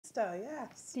Easter,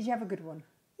 yes. Did you have a good one?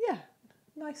 Yeah,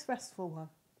 nice restful one.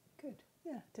 Good.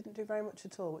 Yeah, didn't do very much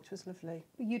at all, which was lovely.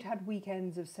 But you'd had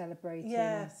weekends of celebrating.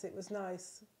 Yes, it was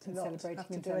nice to And not celebrating have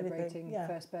to and do anything. celebrating Yeah,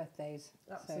 first birthdays.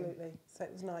 absolutely. So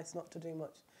it was nice not to do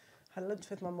much. Had lunch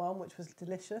with my mum, which was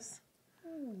delicious.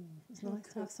 It was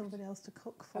nice to have somebody else to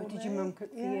cook for me. Oh, did your mum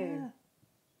cook for you?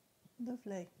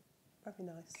 Lovely. Very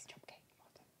nice. Good job, Kate. Well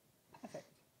done. Perfect.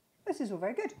 This is all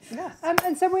very good. Yes.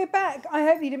 And so we're back. I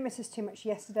hope you didn't miss us too much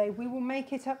yesterday. We will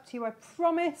make it up to you, I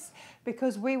promise,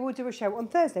 because we will do a show on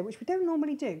Thursday, which we don't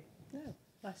normally do. No,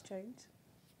 nice change.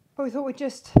 But we thought we'd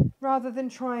just, rather than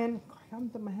try and... I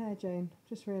haven't done my hair, Jane.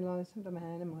 Just realised. I haven't done my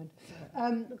hair, never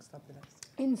mind. Looks fabulous.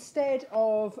 Instead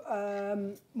of...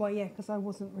 well, yeah, because I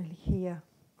wasn't really here.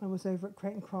 I was over at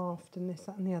Create and Craft and this,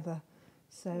 that and the other.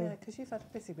 So Yeah, because you've had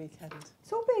a busy weekend.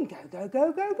 it's all been go, go,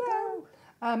 go, go,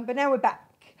 go. But now we're back.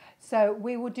 So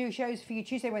we will do shows for you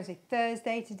Tuesday, Wednesday,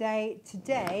 Thursday today.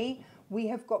 Today we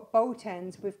have got bolt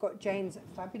ends. We've got Jane's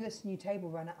fabulous new table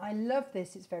runner. I love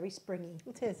this. It's very springy.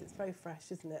 It is. It's very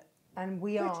fresh, isn't it? And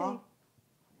we Pretty. are...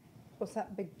 What's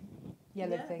that big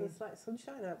yellow Yeah, thing? there's like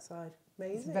sunshine outside.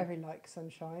 Amazing. It's very like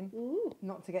sunshine. Ooh.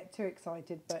 Not to get too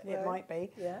excited, but it No. might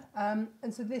be. Yeah.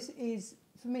 And so this is,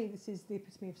 for me, this is the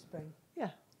epitome of spring. Yeah.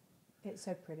 It's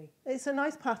so pretty. It's a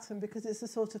nice pattern because it's the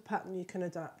sort of pattern you can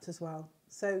adapt as well.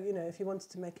 So, you know, if you wanted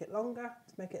to make it longer,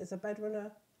 to make it as a bed runner,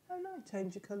 Oh, no.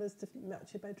 change your colours to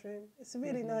match your bedroom. It's a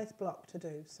really nice block to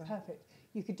do. So Perfect.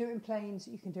 You could do it in plains,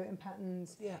 you can do it in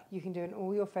patterns, yeah. you can do it in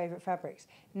all your favourite fabrics.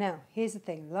 Now, here's the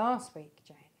thing. Last week,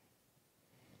 Jane,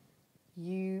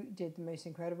 you did the most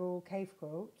incredible cave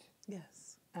quilt,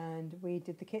 Yes. and we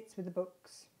did the kits with the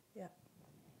books. Yeah.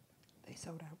 They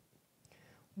sold out.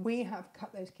 We have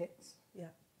cut those kits, Yeah.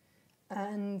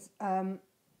 and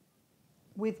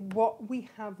with what we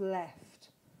have left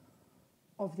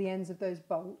of the ends of those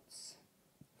bolts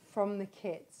from the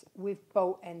kits, we've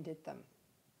bolt ended them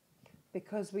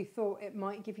because we thought it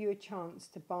might give you a chance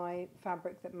to buy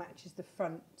fabric that matches the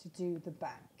front to do the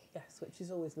back. Yes, which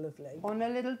is always lovely. On a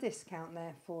little discount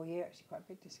there for you, actually quite a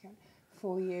big discount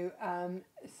for you,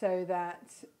 so that,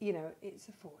 you know, it's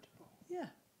affordable. Yeah.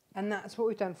 And that's what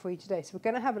we've done for you today. So we're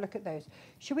going to have a look at those.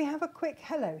 Should we have a quick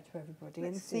hello to everybody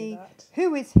and Let's do see that.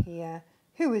 who is here,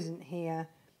 who isn't here,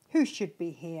 who should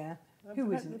be here,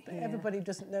 who isn't here? Everybody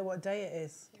doesn't know what day it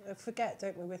is. We forget,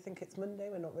 don't we? We think it's Monday.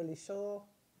 We're not really sure.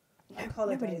 Like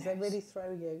holidays, they really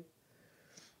throw you.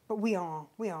 But we are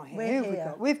here. We're Who have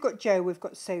here. We've got Joe, we've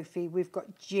got Sophie, we've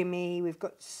got Jimmy, we've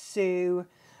got Sue,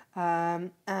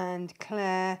 and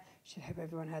Claire. Should hope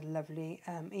everyone had a lovely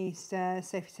Easter.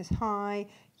 Sophie says hi.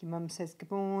 Your mum says good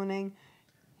morning.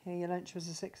 Here, your lunch was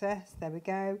a success. There we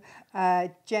go.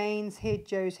 Jane's here,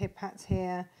 Joe's here, Pat's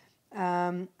here,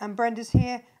 and Brenda's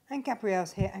here, and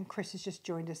Gabrielle's here, and Chris has just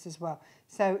joined us as well.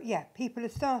 So yeah, people are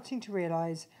starting to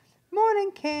realise.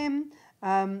 Morning, Kim.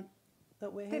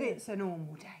 That we're That here. it's a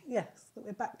normal day. Yes, that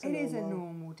we're back to It normal. is a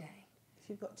normal day. If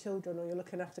you've got children or you're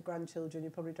looking after grandchildren, you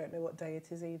probably don't know what day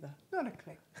it is either. Not a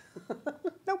clue.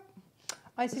 Nope.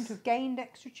 I seem to have gained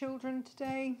extra children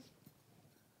today.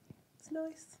 It's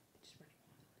nice. Just really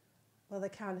Well, they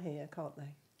can here, can't they?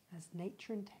 as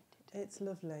nature intended. It's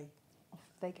lovely. Off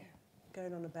they go.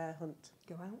 Going on a bear hunt.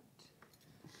 Go out.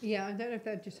 Yeah, I don't know if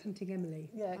they're just hunting Emily.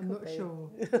 Yeah, it I'm could not be. sure.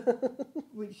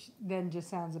 Which then just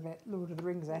sounds a bit Lord of the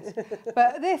Rings-esque.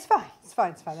 But it's fine. It's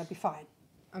fine. It's fine. They'll be fine.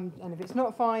 And if it's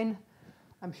not fine,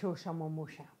 I'm sure someone will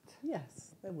shout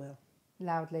Yes, they will.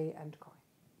 loudly and cry.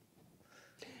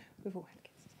 We've all had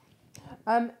kids as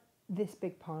well. This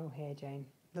big pile here, Jane.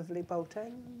 Lovely bolt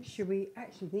ends. Should we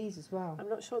actually these as well? I'm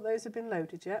not sure those have been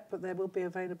loaded yet, but they will be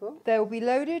available. They will be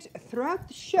loaded throughout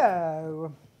the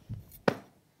show.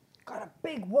 Got a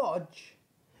big wodge.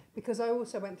 Because I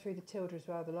also went through the Tilda as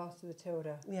well, the last of the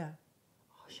Tilda. Yeah.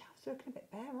 Oh, shelves are looking a bit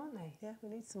bare, aren't they? Yeah, we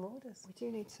need some orders. We do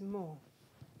need some more.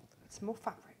 Some more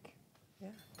fabric. Yeah.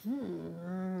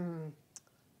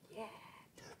 Yeah.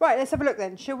 Right, let's have a look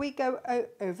then. Shall we go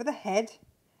over the head?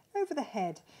 Over the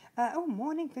head. Oh,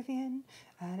 morning, Vivian.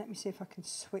 Let me see if I can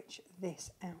switch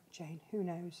this out, Jane. Who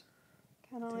knows?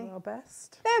 Can I? Do our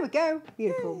best. There we go.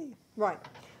 Beautiful. Yay. Right.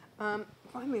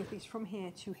 If I move these from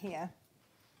here to here.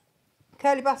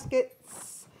 Curly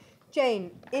baskets.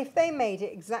 Jane, if they made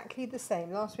it exactly the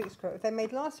same, last week's quilt, if they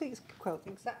made last week's quilt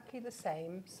exactly the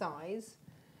same size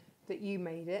that you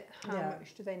made it, how Yeah.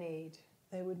 much do they need?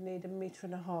 They would need 1.5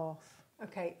 meters.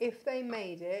 Okay, if they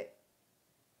made it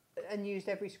and used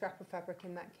every scrap of fabric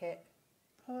in that kit,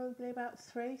 Probably about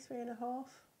 3.5.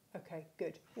 okay,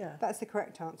 good. Yeah. That's the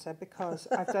correct answer because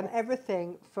I've done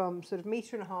everything from sort of 1.5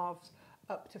 meters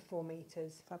up to 4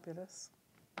 meters. Fabulous.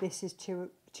 This is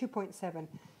 2.7.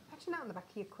 That Imagine that on the back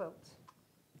of your quilt.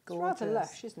 Gorgeous. It's rather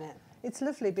lush, isn't it? It's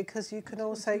lovely because you can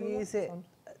also use it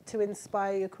to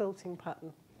inspire your quilting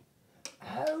pattern.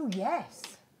 Oh yes.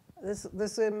 There's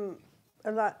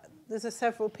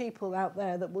several people out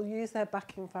there that will use their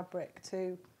backing fabric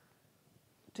to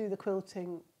do the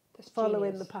quilting,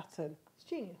 following the pattern. It's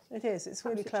genius. It is. It's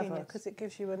really Absolute clever because it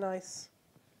gives you a nice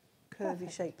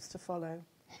curvy shapes to follow.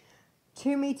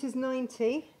 2 meters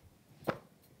 90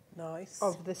 Nice.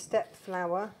 of the step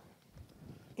flower.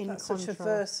 That's such a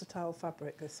versatile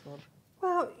fabric, this one.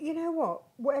 Well, you know what?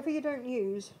 Whatever you don't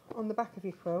use on the back of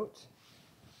your quilt.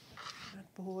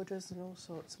 Borders and all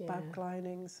sorts, back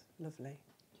linings, lovely.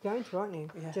 You're going to, aren't you?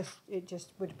 Yeah. It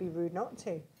just would be rude not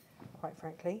to, quite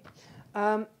frankly.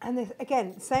 And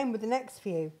again, same with the next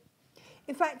few.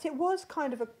 In fact, it was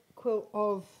kind of a quilt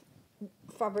of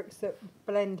fabrics that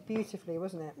blend beautifully,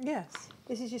 wasn't it? Yes.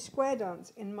 This is your square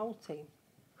dance in multi.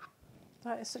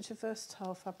 That is such a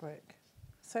versatile fabric.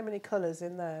 So many colours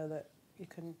in there that you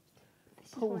can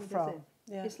pull from.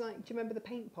 Yeah. It's like, do you remember the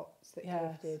paint pots that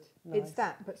Kev did? Nice. It's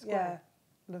that, but square.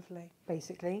 Yeah, lovely.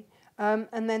 Basically.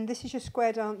 And then this is your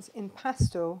square dance in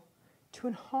pastel.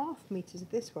 2.5 meters of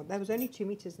this one. There was only 2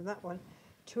 meters of that one.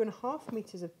 2.5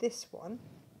 meters of this one.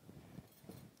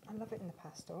 I love it in the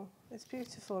pastel. It's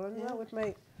beautiful, and that would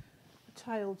make a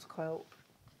child's quilt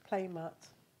playmat.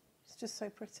 It's just so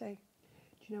pretty.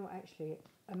 Do you know what, actually?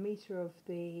 1 meter of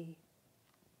the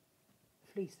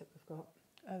fleece that we've got.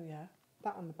 Oh, yeah.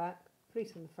 That on the back,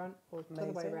 fleece on the front, or the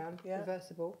other way around,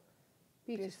 reversible.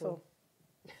 Beautiful.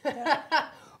 Yeah.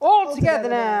 All together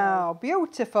now.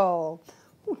 Beautiful.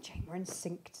 Oh, Jane, we're in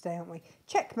sync today, aren't we?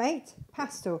 Checkmate,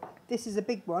 pastel. This is a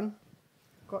big one.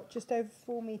 Got just over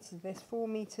 4 meters of this, 4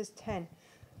 meters 10.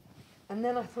 And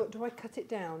then I thought, do I cut it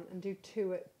down and do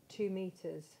 2 at 2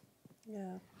 meters?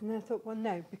 Yeah. And then I thought, well,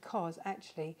 no, because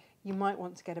actually you might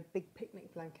want to get a big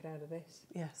picnic blanket out of this.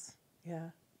 Yes.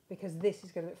 Yeah. Because this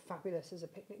is going to look fabulous as a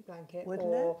picnic blanket.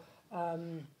 Wouldn't it?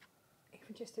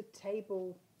 Even just a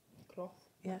tablecloth.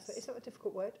 Yes. So it's not a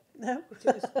difficult word. No. It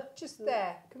was just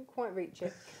there. Couldn't quite reach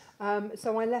it.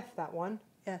 So I left that one.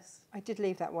 Yes. I did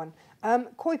leave that one.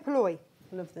 Koi Poloi.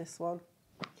 Love this one.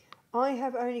 I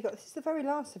have only got, this is the very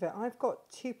last of it. I've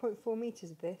got 2.4 meters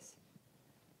of this.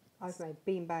 I've made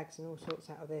bean bags and all sorts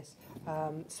out of this.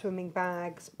 Swimming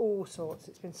bags, all sorts.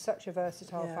 It's been such a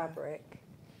versatile fabric.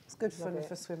 It's good fun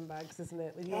for swim bags, isn't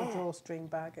it? With your drawstring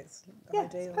bag, it's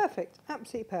ideal. It's perfect.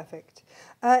 Absolutely perfect.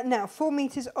 Now, 4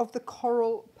 meters of the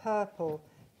coral purple.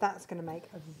 That's going to make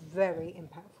a very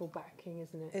impactful backing,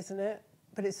 isn't it? Isn't it?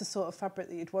 But it's the sort of fabric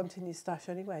that you'd want in your stash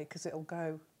anyway, because it'll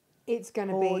go. It's going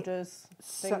to be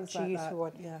such a useful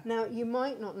one. Yeah. Now, you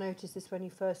might not notice this when you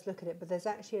first look at it, but there's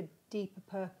actually a deeper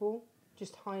purple,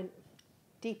 just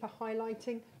deeper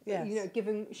highlighting. Yes. You know,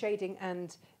 giving shading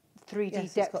and 3D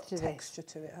yes, depth it's got to texture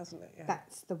this. to it, hasn't it? Yeah.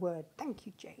 That's the word. Thank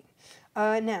you, Jane.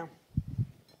 Now,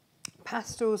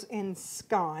 petals in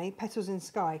sky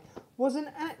wasn't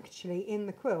actually in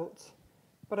the quilt,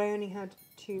 but I only had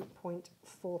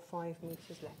 2.45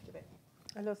 meters left of it.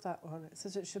 I love that one. It's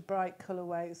such a bright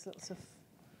colourway. It's lots of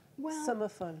summer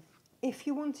fun. If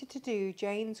you wanted to do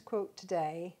Jane's quilt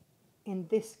today in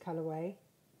this colourway,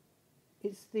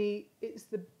 it's the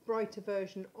brighter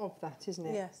version of that, isn't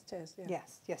it? Yes, it is. Yeah.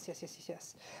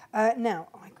 Yes. Now,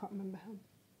 I can't remember how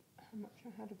much I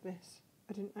had of this.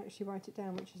 I didn't actually write it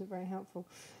down, which isn't very helpful.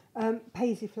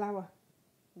 Paisley flower.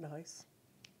 Nice.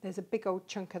 There's a big old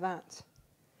chunk of that,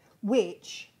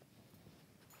 which...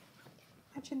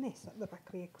 Imagine this at the back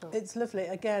of your quilt. It's lovely.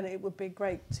 Again, it would be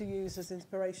great to use as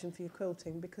inspiration for your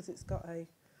quilting because it's got a...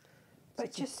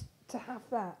 But just to have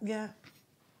that. Yeah.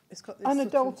 It's got this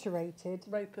unadulterated sort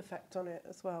of rope effect on it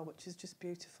as well, which is just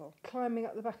beautiful. Climbing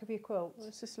up the back of your quilt. Well,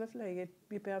 it's just lovely. You'd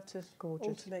be able to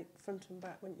alternate front and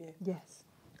back, wouldn't you? Yes.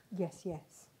 It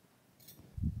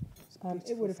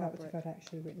would have helped if I'd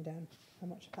actually written down how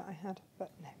much of that I had, but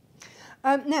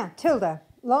no. Now, Tilda.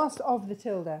 Last of the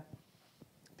Tilda.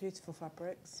 Beautiful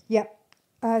fabrics. Yep.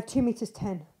 2 meters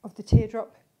 10 of the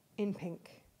teardrop in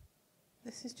pink.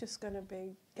 This is just going to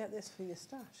be, get this for your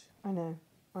stash. I know.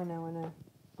 You don't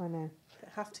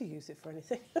have to use it for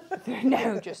anything.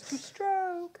 No, just to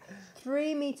stroke.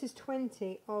 3 meters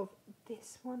 20 of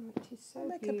this one, which is so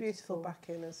Make beautiful. a beautiful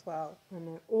backing as well. I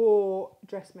know. Or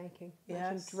dressmaking.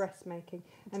 Yes. Dressmaking.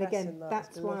 And again,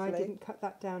 that's why I didn't cut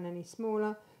that down any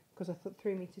smaller, because I thought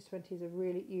 3 meters 20 is a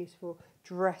really useful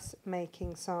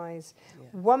dressmaking size.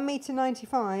 Yeah. 1 meter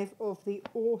 95 of the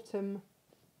autumn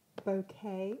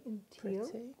bouquet in teal.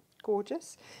 Pretty.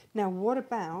 Gorgeous. Now, what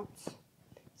about...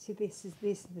 See, this is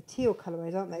the teal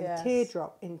colourways, aren't they? Yes. The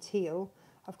teardrop in teal.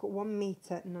 I've got 1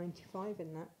 meter 95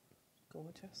 in that.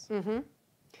 Gorgeous.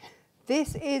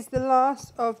 This is the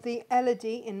last of the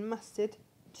Elodie in mustard,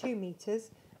 2 meters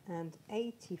and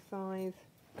 85.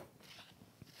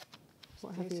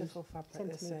 What a beautiful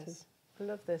fabric this is. I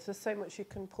love this. There's so much you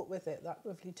can put with it. That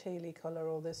lovely tealy colour,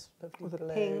 or this lovely blue. Or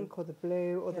the pink, or the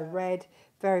blue, or the red.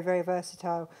 Very, very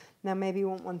versatile. Now maybe you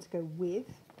want one to go with,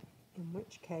 in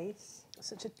which case...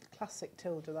 Such a classic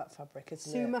Tilda, that fabric,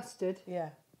 isn't it? Sue Mustard.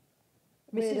 Yeah.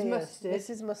 Mrs. Really Mustard.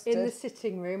 Mrs. Mustard. In the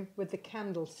sitting room with the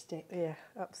candlestick. Yeah,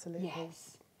 absolutely.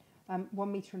 Yes.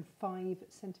 1 metre and 5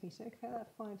 centimetres. Okay, that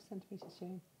 5 centimetres,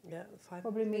 Jane. Yeah, 5.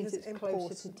 Probably means it's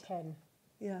closer to 10.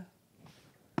 Yeah.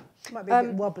 Might be a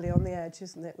bit wobbly on the edge,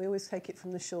 isn't it? We always take it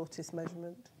from the shortest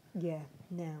measurement. Yeah,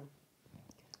 now.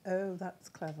 Oh, that's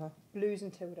clever. Blues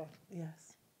and Tilda.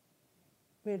 Yes.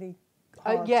 Really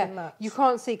hard yeah, to match. you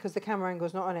can't see because the camera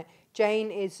angle's not on it.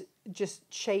 Jane is just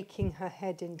shaking her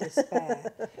head in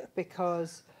despair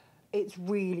because it's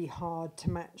really hard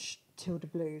to match Tilda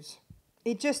blues.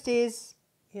 It just is.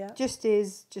 Yeah. Just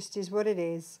is what it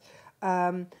is.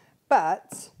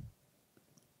 But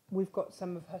we've got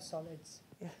some of her solids.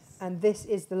 Yes. And this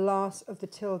is the last of the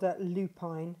Tilda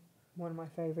lupine, one of my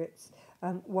favourites.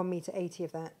 1 metre 80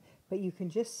 of that. But you can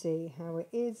just see how it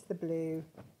is the blue.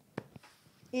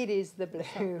 It is the blue.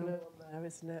 It's that blue on there,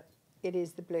 isn't it? It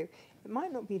is the blue. It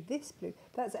might not be this blue.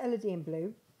 That's Elodie in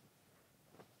blue.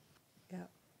 Yeah.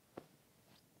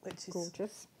 Which is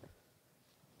gorgeous.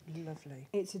 Lovely.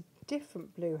 It's a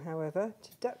different blue, however, to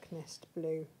duck nest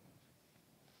blue.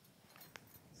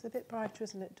 It's a bit brighter,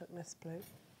 isn't it, duck nest blue?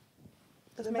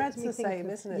 But the makes red's me the think same,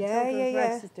 of- isn't it? Yeah, Tilda's yeah, red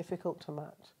yeah. is difficult to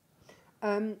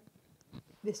match.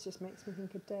 This just makes me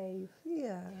think of Dave.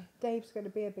 Yeah. Dave's going to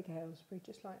be a big Aylesbury,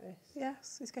 just like this.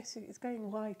 Yes, he's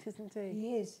going white, isn't he?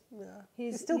 He is. Yeah.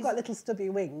 He's He's still got little stubby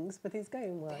wings, but he's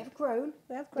going white. They have grown.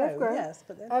 They have grown, They've grown. yes,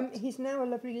 but they're He's now a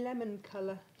lovely lemon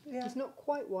colour. Yeah. He's not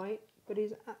quite white, but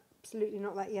he's absolutely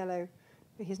not that yellow.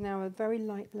 But he's now a very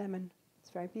light lemon.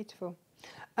 It's very beautiful.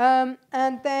 And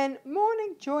then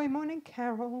morning Joy, morning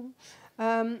Carol.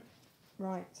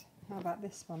 Right, how about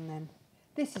this one then?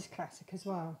 This is classic as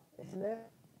well. isn't it?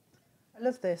 I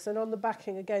love this. And on the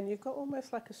backing, again, you've got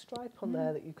almost like a stripe on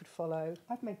there that you could follow.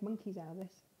 I've made monkeys out of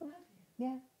this.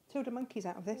 Yeah, Tilda monkeys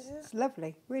out of this. Yeah. It's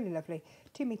lovely, really lovely.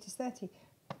 2 meters 30.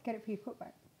 Get it for your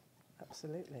putback.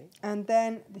 Absolutely. And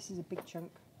then this is a big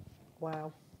chunk.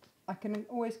 Wow. I can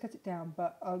always cut it down,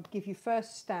 but I'll give you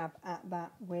first stab at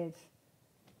that with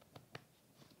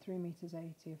 3 meters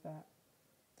 80 of that.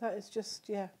 That is just,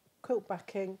 yeah, quilt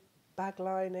backing, bag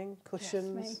lining,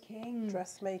 cushions, Dressmaking.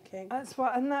 dressmaking.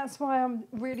 That's why I'm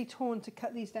really torn to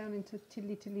cut these down into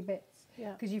tiddly bits.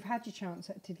 Yeah. Because you've had your chance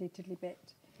at tiddly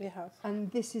bit. We have.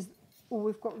 And this is all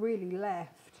we've got really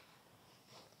left.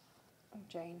 Oh,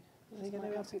 Jane. Are you going to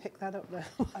be able to pick that up now?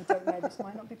 I don't know. This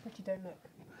might not be pretty. Don't look.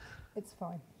 It's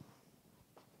fine.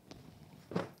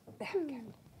 There we go.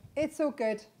 It's all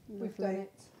good. We've done Lovely.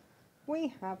 it.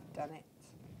 We have done it.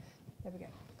 There we go.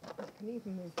 I can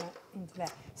even move that into there.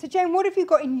 So, Jane, what have you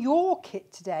got in your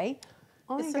kit today?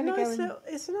 It's a nice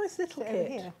little sit over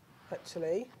kit, here.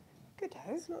 actually. Good.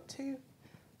 It's not too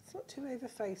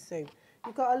over-facing.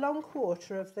 You've got a long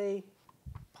quarter of the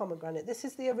pomegranate. This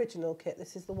is the original kit.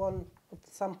 This is the one with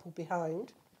the sample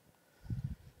behind.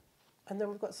 And then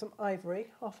we've got some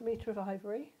ivory, 1/2 metre of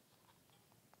ivory.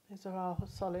 These are our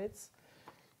solids.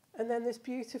 And then this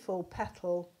beautiful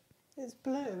petal. It's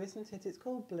blue, isn't it? It's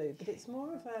called blue, but it's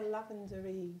more of a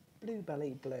lavendery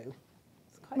bluebelly blue.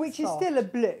 It's quite Which soft. is still a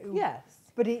blue. Yes.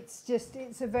 But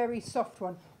it's a very soft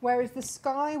one. Whereas the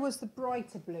sky was the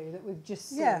brighter blue that we've just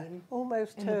seen. Yeah,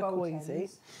 almost in the bolt turquoisey.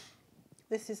 ends.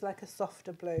 This is like a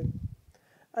softer blue.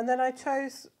 And then I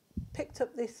picked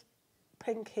up this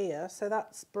pink here, so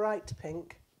that's bright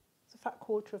pink. It's a fat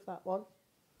quarter of that one.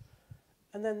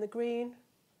 And then the green,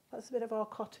 that's a bit of our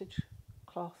cottage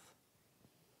cloth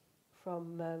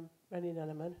from Rennie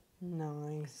Nellerman.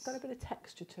 Nice. It's got a bit of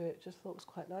texture to it, just looks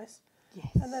quite nice. Yes.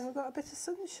 And then we've got a bit of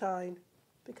sunshine,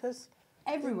 because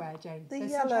everywhere, Jane. the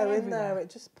There's yellow sunshine in there, everywhere.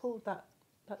 it just pulled that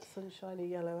sunshiny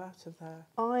yellow out of there.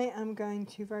 I am going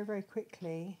to very, very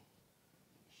quickly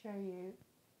show you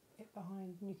it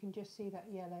behind, and you can just see that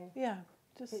yellow. Yeah,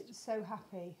 just It's so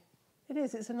happy. it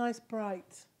is. It's a nice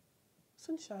bright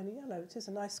sunshiny yellow. It is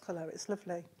a nice colour. It's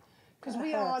lovely. Because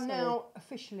we are now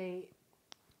officially,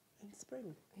 in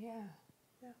spring. yeah.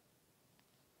 Yeah.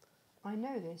 I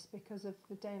know this because of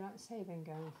the daylight saving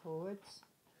going forwards.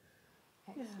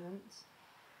 Excellent.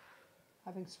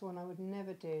 Having sworn I would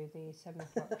never do the 7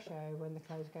 o'clock show when the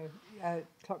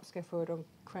clocks go forward on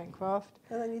Crankcraft.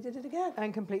 And then you did it again.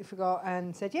 And completely forgot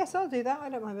and said, yes, I'll do that. I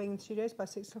don't mind being in the studios by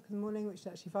 6 o'clock in the morning, which is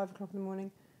actually 5 o'clock in the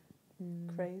morning.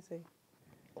 Crazy.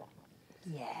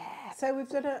 Yeah. So we've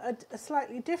done a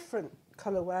slightly different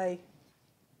colourway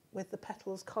with the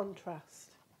petals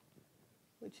contrast,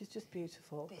 which is just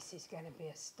beautiful. This is going to be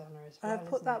a stunner as well. I've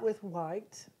put that with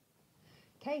white.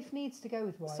 Keith needs to go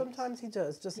with white. Sometimes he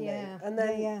does, doesn't Yeah. he? And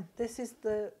then Yeah. this is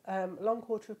the long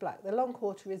quarter of black. The long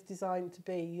quarter is designed to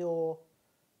be your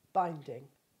binding.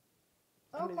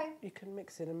 I mean, Okay. you can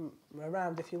mix it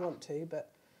around if you want to,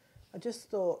 but I just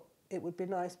thought it would be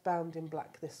nice bound in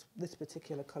black, this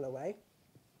particular colourway.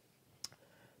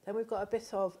 Then we've got a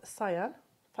bit of cyan,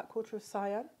 fat quarter of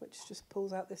cyan, which just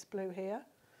pulls out this blue here.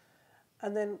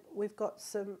 And then we've got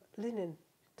some linen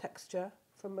texture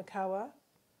from Makawa.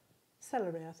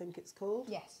 Celery, I think it's called.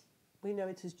 Yes. We know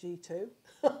it as G2.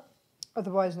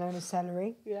 Otherwise known as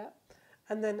celery. Yeah.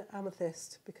 And then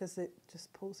amethyst, because it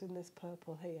just pulls in this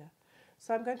purple here.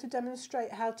 So I'm going to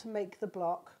demonstrate how to make the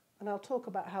block, and I'll talk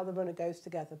about how the runner goes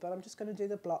together, but I'm just going to do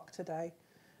the block today,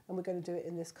 and we're going to do it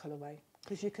in this colourway,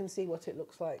 because you can see what it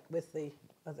looks like with the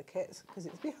other kits, because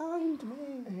it's behind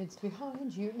me. And it's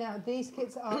behind you. Now, these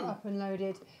kits are up and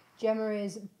loaded. Gemma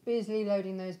is busily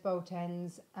loading those bolt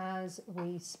ends as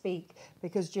we speak,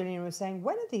 because Gillian was saying,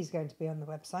 when are these going to be on the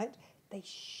website? They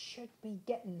should be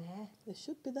getting there. They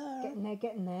should be there.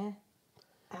 Getting there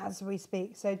as we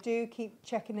speak. So do keep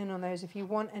checking in on those if you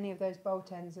want any of those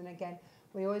bolt ends. And again,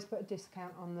 we always put a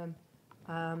discount on them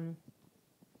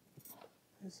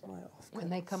when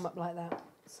they come up like that.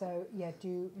 So yeah,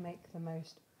 do make the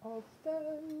most of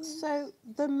those. So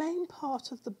the main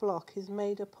part of the block is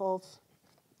made up of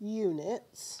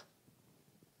units,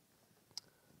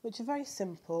 which are very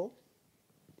simple.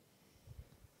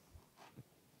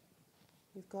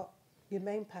 You've got your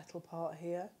main petal part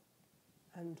here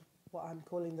and what I'm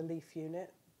calling the leaf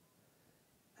unit.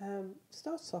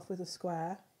 Starts off with a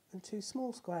square and two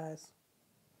small squares,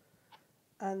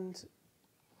 and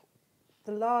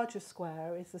the larger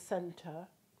square is the centre.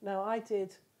 Now I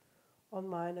did on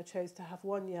mine, I chose to have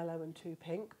one yellow and two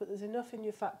pink, but there's enough in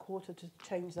your fat quarter to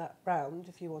change that round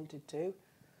if you wanted to,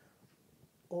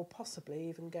 or possibly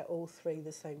even get all three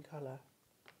the same colour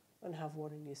and have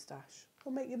one in your stash,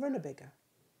 or make your runner bigger,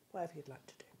 whatever you'd like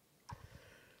to do.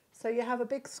 So you have a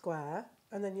big square,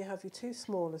 and then you have your two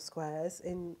smaller squares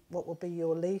in what will be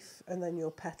your leaf and then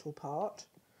your petal part.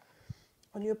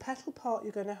 On your petal part,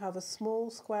 you're going to have a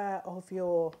small square of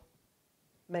your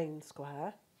main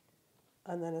square,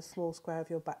 and then a small square of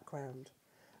your background.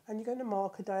 And you're going to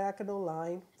mark a diagonal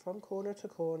line from corner to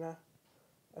corner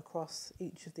across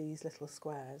each of these little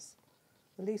squares.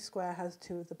 The leaf square has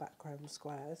two of the background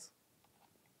squares.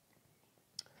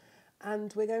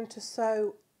 And we're going to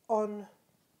sew on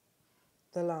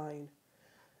the line.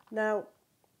 Now,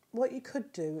 what you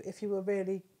could do if you were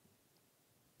really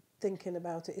thinking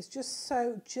about it is just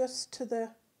sew just to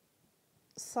the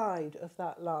side of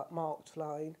that marked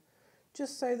line,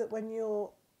 just so that when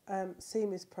your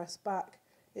seam is pressed back,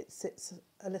 it sits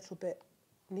a little bit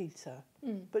neater.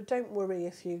 But don't worry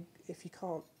if you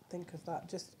can't think of that.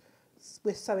 Just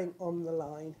we're sewing on the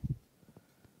line.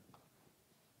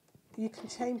 You can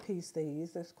chain piece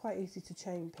these. They're quite easy to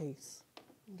chain piece.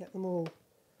 You get them all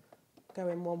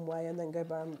going one way and then go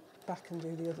back and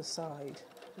do the other side.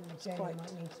 Jane might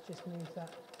need to just move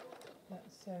that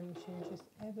sewing machine just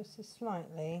ever so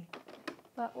slightly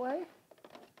that way.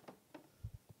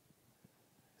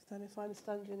 Then if I'm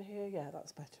standing here, yeah,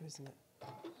 that's better, isn't it?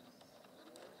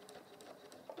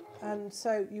 And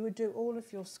so you would do all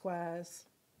of your squares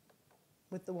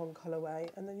with the one colourway,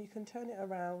 and then you can turn it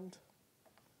around.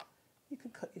 You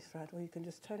can cut your thread, or you can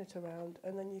just turn it around,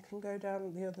 and then you can go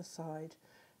down the other side.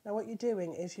 Now what you're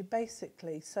doing is you're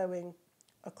basically sewing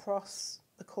across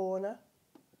the corner,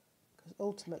 because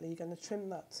ultimately you're going to trim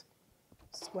that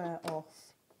square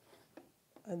off,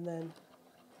 and then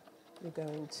you're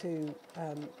going to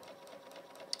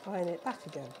iron it back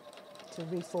again to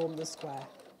reform the square.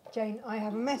 Jane, I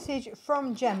have a message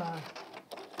from Gemma.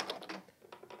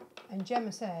 And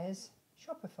Gemma says,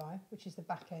 Shopify, which is the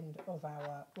back end of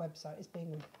our website, is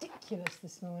being ridiculous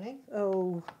this morning.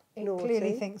 Oh, It naughty.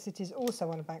 clearly thinks it is also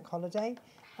on a bank holiday.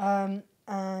 And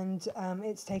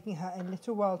it's taking her a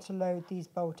little while to load these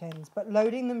bolt ends. But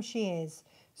loading them she is.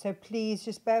 So please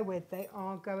just bear with. They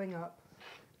are going up.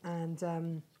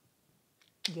 And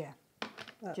yeah,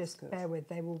 That's just good. bear with.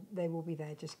 They will be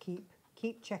there. Just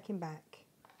keep checking back.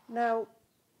 Now,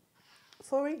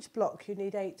 for each block you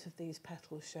need 8 of these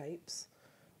petal shapes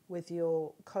with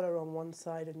your colour on one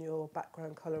side and your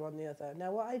background colour on the other.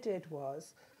 Now what I did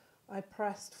was I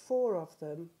pressed 4 of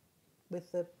them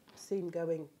with the seam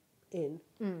going in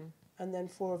and then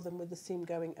 4 of them with the seam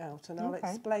going out, and I'll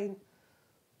explain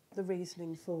the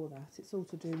reasoning for that. It's all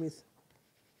to do with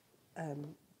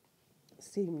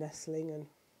seam nestling and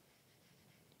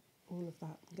all of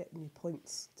that, getting your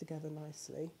points together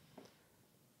nicely.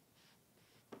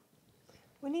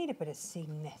 We need a bit of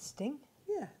seam nesting.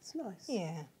 Yeah, it's nice.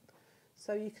 Yeah.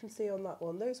 So you can see on that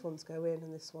one, those ones go in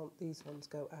and these ones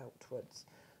go outwards.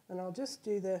 And I'll just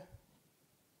do the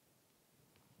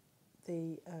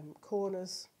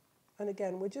corners. And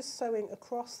again, we're just sewing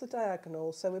across the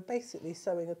diagonal, so we're basically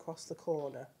sewing across the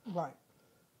corner. Right.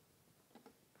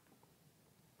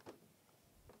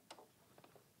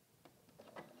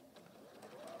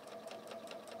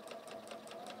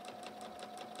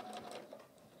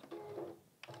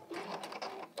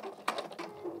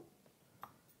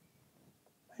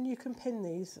 And you can pin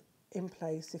these in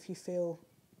place if you feel,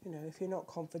 you know, if you're not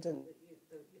confident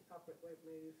that your fabric won't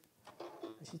move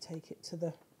as you take it to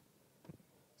the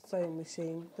sewing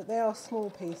machine. But they are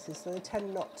small pieces, so they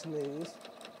tend not to move.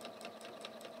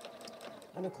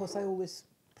 And of course I always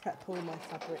prep all my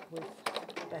fabric with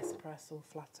best press or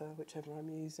flatter, whichever I'm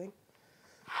using.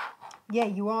 Yeah,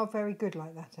 you are very good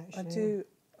like that, actually. I do.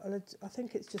 I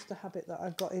think it's just a habit that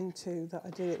I've got into, that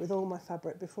I do it with all my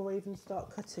fabric before I even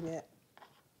start cutting it.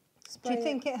 Do you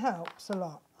think it helps a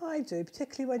lot? I do,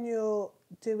 particularly when you're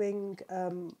doing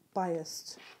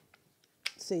biased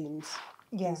seams,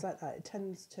 things like that. It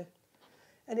tends to,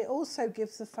 and it also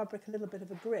gives the fabric a little bit of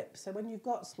a grip. So when you've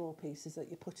got small pieces that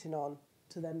you're putting on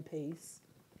to them piece,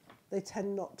 they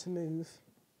tend not to move.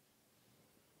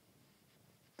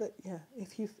 But yeah,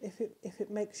 if it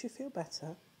makes you feel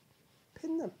better,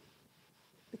 pin them,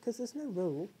 because there's no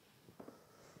rule.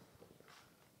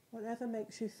 Whatever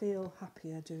makes you feel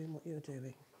happier doing what you're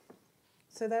doing.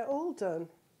 So they're all done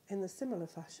in the similar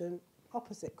fashion,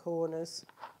 opposite corners,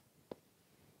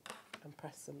 and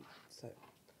press them. So,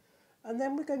 and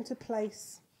then we're going to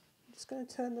place, I'm just going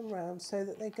to turn them round so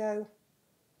that they go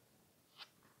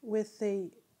with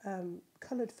the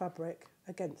coloured fabric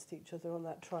against each other on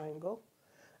that triangle.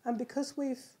 And because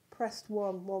we've pressed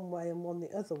one way and one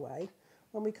the other way,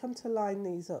 when we come to line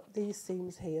these up, these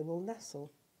seams here will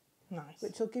nestle. Nice.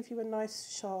 Which will give you a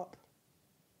nice sharp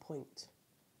point,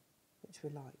 which we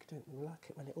like, don't we? We like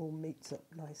it when it all meets up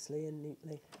nicely and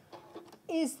neatly.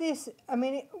 Is this, I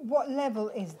mean, what level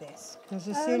is this? Because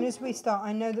as soon as we start,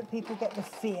 I know that people get the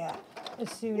fear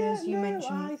as soon as you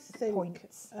mention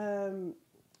points.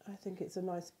 I think it's a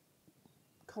nice,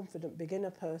 confident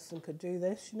beginner person could do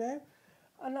this, you know.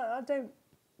 And I don't,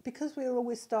 because we're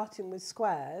always starting with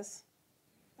squares,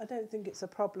 I don't think it's a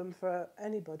problem for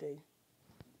anybody.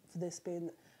 For this being,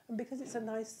 and because it's a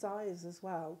nice size as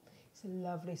well. It's a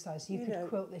lovely size. So you could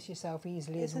quilt this yourself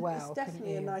easily as well. It's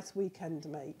definitely a nice weekend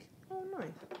make. Oh,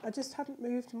 nice. I just hadn't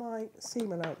moved my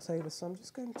seam allowance over, so I'm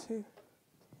just going to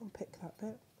unpick that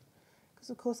bit. Because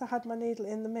of course I had my needle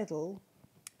in the middle.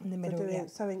 In the middle, yeah.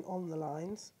 Sewing on the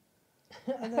lines.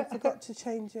 And then forgot to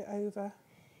change it over.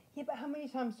 Yeah, but how many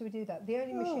times do we do that? The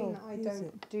only machine that I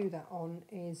don't do that on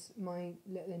is my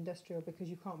little industrial, because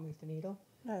you can't move the needle.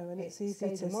 No, and it's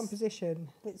easy to in one position.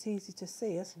 It's easy to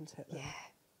see, isn't it? Then? Yeah.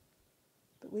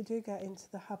 But we do get into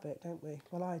the habit, don't we?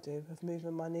 Well, I do, of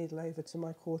moving my needle over to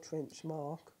my 1/4 inch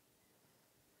mark.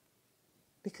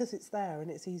 Because it's there and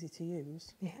it's easy to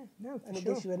use. Yeah, no, for and it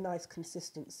sure. gives you a nice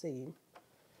consistent seam.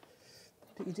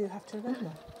 But you do have to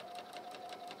remember.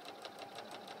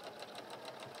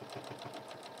 Okay.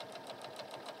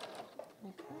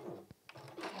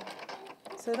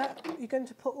 So that you're going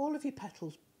to put all of your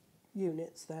petals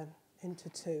units then into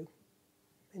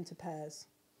pairs.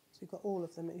 So you've got all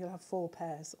of them, and you'll have 4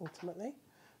 pairs ultimately.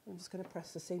 I'm just going to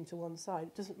press the seam to one side.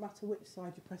 It doesn't matter which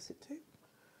side you press it to.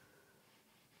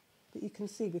 But you can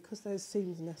see, because those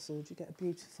seams nestled, you get a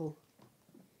beautiful,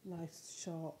 nice,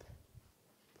 sharp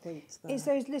point there. It's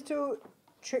those little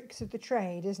tricks of the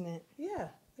trade, isn't it? Yeah,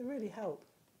 they really help.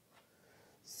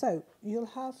 So you'll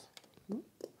have,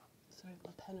 sorry,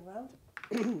 my pen around.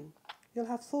 You'll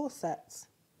have 4 sets,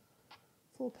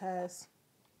 4 pairs,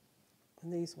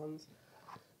 and these ones.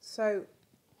 So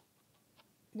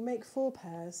you make 4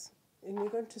 pairs, and you're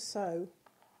going to sew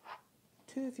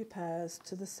 2 of your pairs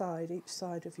to the side, each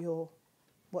side of your,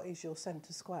 what is your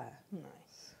centre square.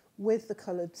 Nice. With the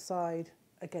coloured side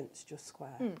against your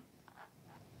square.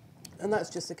 And that's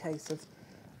just a case of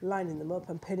lining them up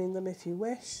and pinning them if you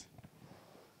wish,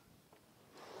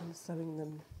 and sewing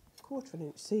them 1/4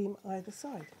 inch seam either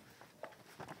side.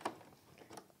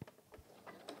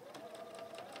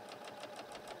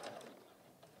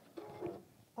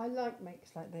 I like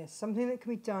makes like this, something that can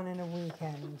be done in a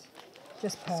weekend.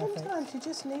 Just perfect. Sometimes you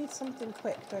just need something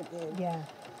quick, don't you? Yeah.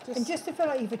 And just to feel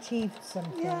like you've achieved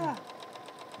something. Yeah.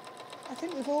 I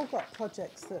think we've all got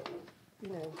projects that, you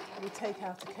know, we take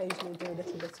out occasionally, do a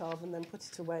little bit of, and then put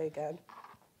it away again.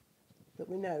 that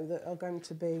we know that are going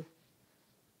to be,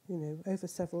 you know, over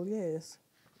several years.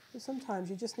 But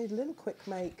sometimes you just need a little quick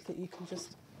make that you can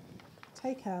just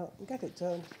take out and get it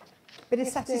done. Bit of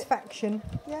Gift it. satisfaction.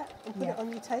 Yeah, and put it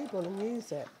on your table and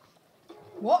use it.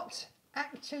 What?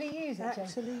 Actually use it, Jane?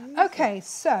 Actually use Okay,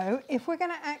 so if we're going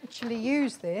to actually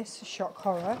use this shock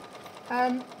horror,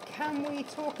 can we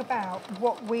talk about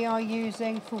what we are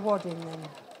using for wadding then?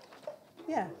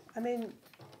 Yeah, I mean,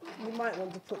 you might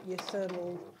want to put your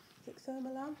thermal, is it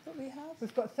thermal lamp that we have?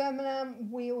 We've got Thermalam,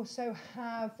 we also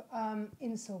have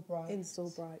Insel Bright. Insel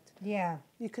Bright. Yeah.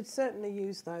 You could certainly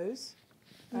use those.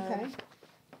 Okay.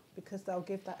 Because they'll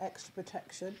give that extra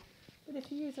protection. But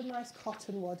if you use a nice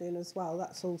cotton wadding as well,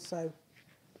 that's also,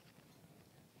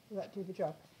 Will that do the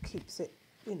job? keeps it,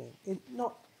 you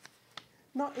know,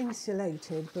 not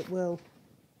insulated, but will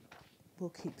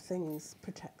keep things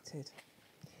protected.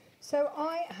 So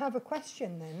I have a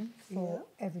question then for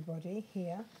everybody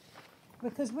here,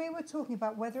 because we were talking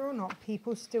about whether or not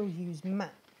people still use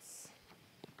mats.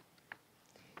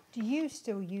 Do you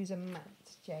still use a mat,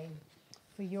 Jane,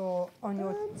 for your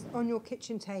on your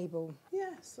kitchen table?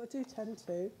 Yes, I do tend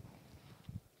to.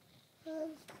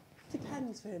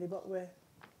 Depends really what we're.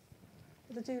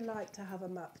 But I do like to have a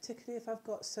mat, particularly if I've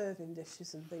got serving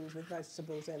dishes and things with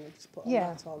vegetables in. I just put a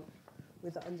mat on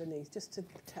with it underneath, just to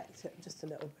protect it just a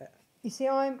little bit. You see,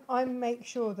 I make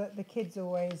sure that the kids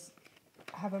always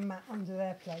have a mat under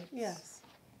their plates. Yes.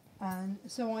 And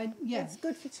so It's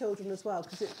good for children as well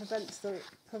because it prevents.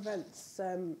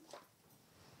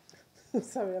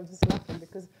 Sorry, I'm just laughing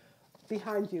because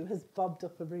behind you has bobbed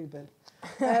up a Reuben.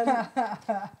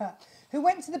 Who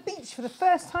went to the beach for the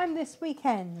first time this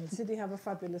weekend. Did he have a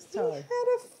fabulous He time? had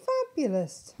a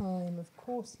fabulous time, of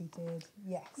course he did,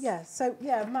 yes. Yeah, so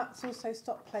yeah, mats also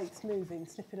stop plates moving,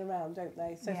 snipping around, don't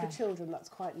they? So Yeah. for children, that's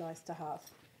quite nice to have.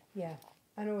 Yeah,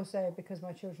 and also because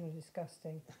my children are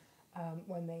disgusting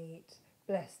when they eat,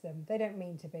 bless them. They don't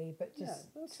mean to be, but just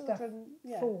well, stuff children,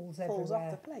 falls everywhere.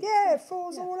 off the plate. Yeah, it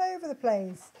falls Yeah. all over the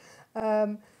place.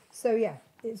 So yeah,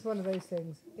 it's one of those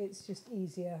things. It's just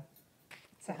easier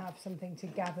to have something to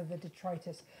gather the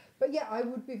detritus. But yeah, I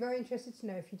would be very interested to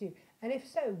know if you do. And if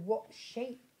so, what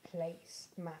shape place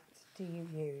mat do you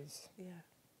use? Yeah.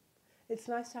 It's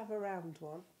nice to have a round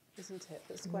one, isn't it?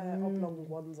 But square, oblong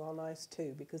ones are nice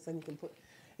too because then you can put...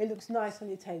 It looks nice on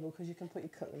your table because you can put your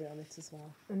cutlery on it as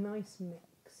well. A nice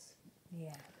mix.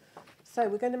 Yeah. So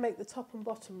we're going to make the top and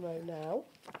bottom row now.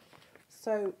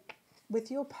 So with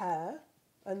your pear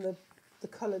and the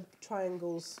coloured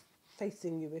triangles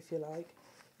facing you, if you like,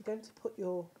 you're going to put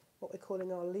your, what we're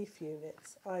calling our leaf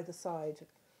units, either side,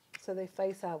 so they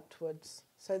face outwards.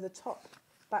 So the top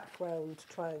background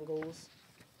triangles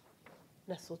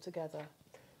nestle together.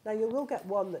 Now you will get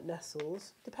one that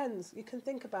nestles, depends, you can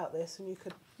think about this and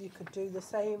you could do the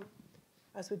same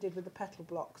as we did with the petal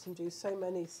blocks and do so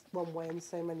many one way and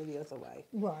so many the other way.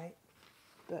 Right.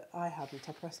 But I hadn't,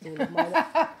 I pressed all of mine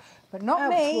But not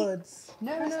outwards. me.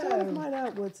 No, pressed all of mine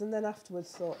outwards and then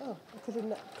afterwards thought, oh, I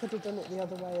could have done it the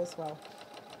other way as well.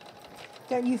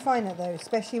 Don't you find that though,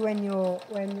 especially when you're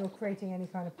creating any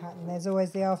kind of pattern, there's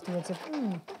always the afterwards of,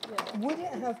 would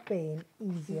it have been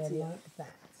easier like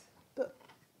that? But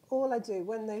all I do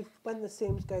when the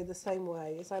seams go the same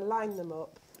way is I line them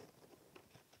up,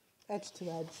 edge to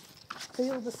edge,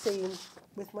 feel the seam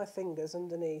with my fingers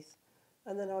underneath,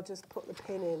 and then I'll just put the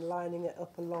pin in, lining it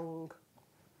up along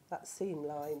that seam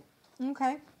line.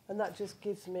 Okay. And that just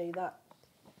gives me that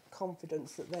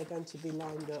confidence that they're going to be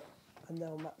lined up and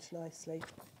they'll match nicely.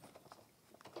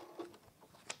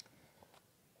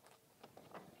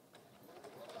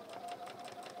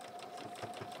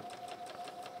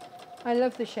 I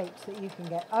love the shapes that you can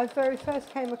get. I very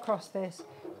first came across this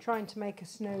trying to make a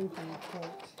snowball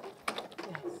kit.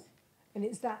 Yes. And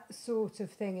it's that sort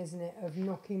of thing, isn't it, of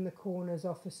knocking the corners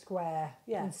off a square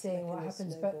and Yes, seeing what making a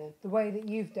happens. snowball. But the way that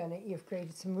you've done it, you've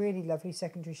created some really lovely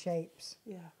secondary shapes.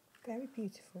 Yeah. Very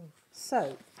beautiful.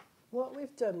 So, what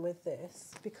we've done with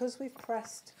this, because we've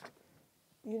pressed,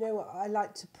 you know what, I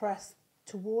like to press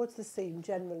towards the seam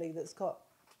generally that's got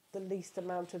the least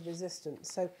amount of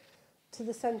resistance. So, to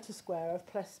the centre square, I've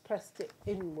pressed it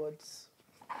inwards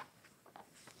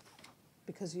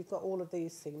because you've got all of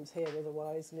these seams here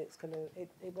otherwise, and it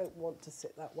won't want to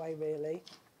sit that way really.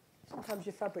 Sometimes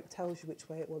your fabric tells you which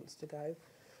way it wants to go.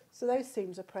 So those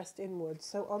seams are pressed inwards.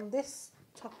 So on this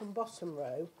top and bottom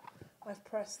row, I've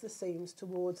pressed the seams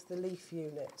towards the leaf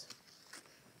unit.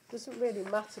 Doesn't really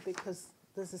matter because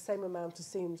there's the same amount of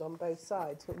seams on both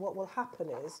sides, but what will happen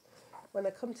is when I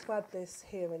come to add this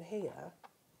here and here,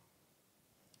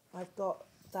 I've got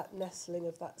that nestling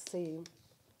of that seam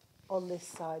on this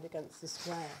side against the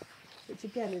square. which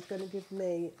again is going to give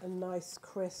me a nice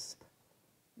crisp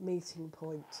meeting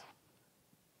point.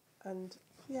 And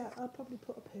yeah, I'll probably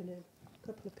put a pin in, a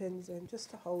couple of pins in, just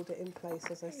to hold it in place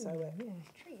as I sew it. Yeah,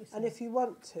 treat yourself. And if you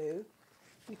want to,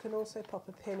 you can also pop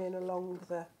a pin in along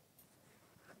the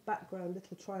background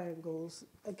little triangles,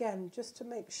 again, just to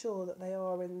make sure that they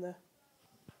are in the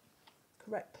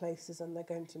correct places and they're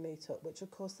going to meet up, which of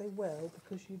course they will,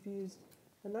 because you've used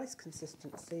a nice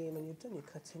consistent seam and you've done your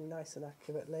cutting nice and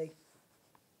accurately.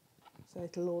 So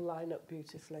it'll all line up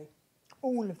beautifully.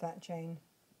 All of that, Jane.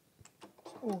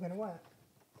 It's all going to work.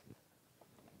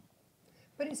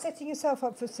 But it's setting yourself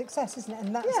up for success, isn't it?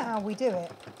 And that's Yeah. how we do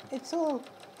it. It's all,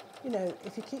 you know,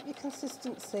 if you keep your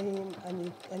consistent seam and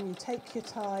you take your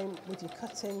time with your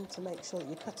cutting to make sure that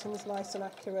your cutting is nice and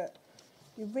accurate,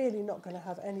 you're really not going to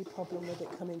have any problem with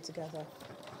it coming together.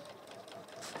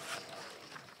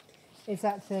 It's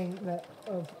that thing that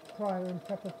of prior and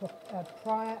proper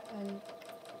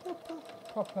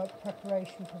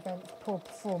preparation prevents poor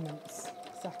performance.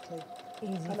 Exactly.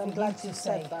 Easy And for I'm you glad to you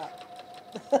say. said that.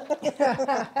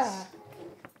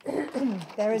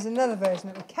 There is another version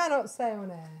that we cannot say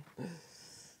on air.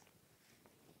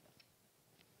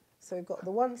 So we've got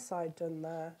the one side done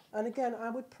there. And again, I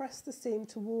would press the seam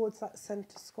towards that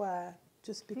centre square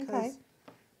just because Okay.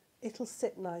 it'll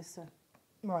sit nicer.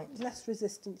 Right. Less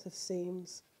resistance of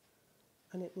seams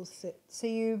and it will sit. So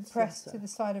you press flatter. to the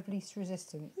side of least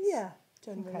resistance. Yeah,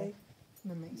 generally. Okay.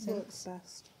 That makes Works sense.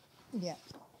 best. Yeah.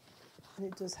 And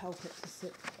it does help it to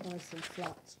sit nice and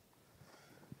flat.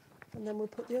 And then we'll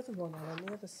put the other one on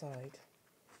the other side.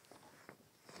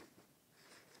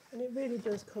 And it really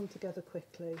does come together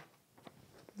quickly.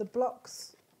 The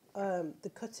blocks,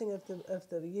 the cutting of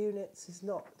the units is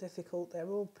not difficult. They're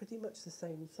all pretty much the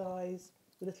same size.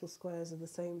 The little squares are the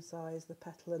same size. The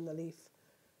petal and the leaf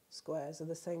squares are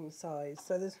the same size.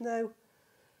 So there's no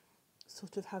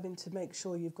sort of having to make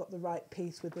sure you've got the right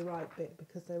piece with the right bit,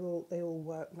 because they all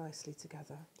work nicely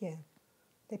together. Yeah.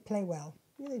 They play well.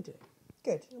 Yeah, they do.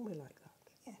 Good. And we like that.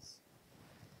 Yes.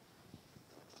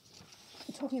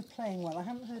 Talking of playing well, I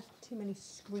haven't heard too many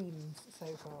screams so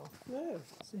far. No,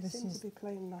 So they this seem is- to be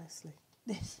playing nicely.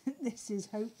 This is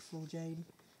hopeful, Jane.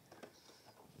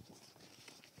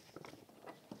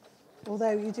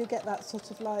 Although you do get that sort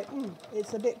of like,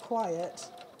 it's a bit quiet,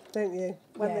 don't you?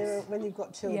 Yes. When you've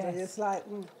got children, Yes. it's like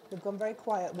they've gone very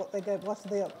quiet. What are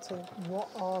they up to? What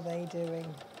are they doing?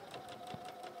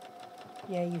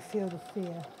 Yeah, you feel the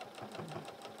fear.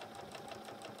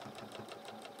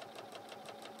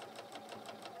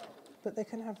 But they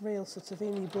can have real sort of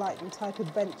Enid Blyton type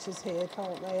adventures here,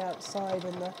 can't they? Outside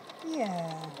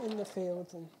Yeah. in the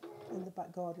fields and in the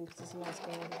back garden, because it's a nice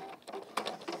garden.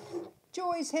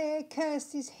 Joy's here,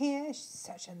 Kirsty's here. It's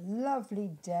such a lovely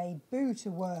day. Boo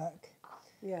to work.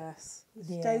 Yes, it's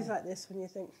Yeah. days like this when you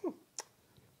think,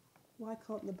 why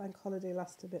can't the bank holiday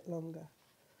last a bit longer?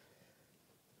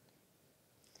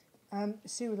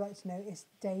 Sue would like to know, is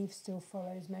Dave still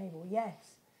follows Mabel?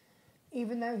 Yes.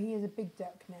 Even though he is a big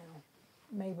duck now,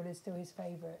 Mabel is still his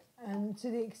favourite. And to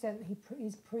the extent that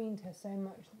he's preened her so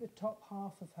much that the top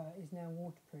half of her is now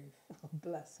waterproof. Oh,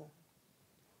 bless her.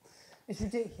 It's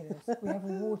ridiculous. We have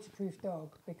a waterproof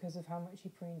dog because of how much he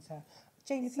preens her.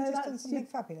 Jane, have So you just done that's something your-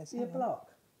 fabulous? Your Hang on.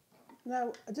 block.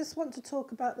 Now, I just want to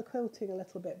talk about the quilting a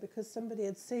little bit, because somebody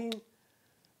had seen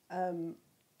how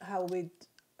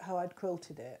I'd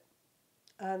quilted it,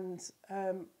 and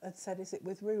had said, "Is it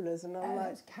with rulers?" And I'm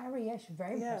like, It's Carrie, yes, she's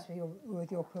very Yeah. impressed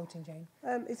with your quilting, Jane.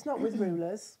 "It's not with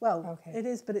rulers. Well, Okay. it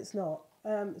is, but it's not.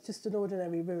 It's just an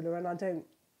ordinary ruler, and I don't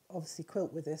obviously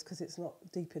quilt with this because it's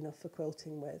not deep enough for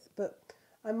quilting with. But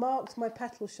I marked my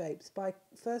petal shapes by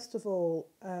first of all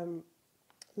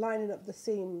lining up the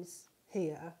seams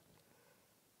here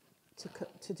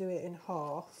to do it in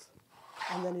half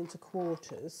and then into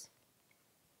quarters,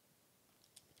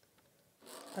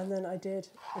 and then I did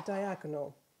a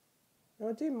diagonal. Now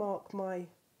I do mark my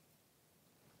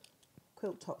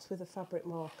quilt tops with a fabric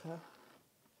marker.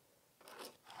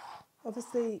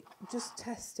 Obviously just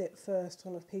test it first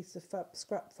on a piece of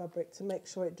scrap fabric to make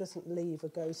sure it doesn't leave a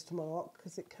ghost mark,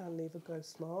 because it can leave a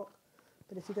ghost mark,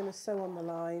 but if you're going to sew on the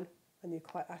line and you're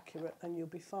quite accurate, then you'll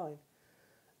be fine.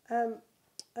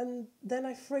 And then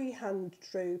I freehand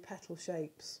drew petal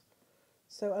shapes.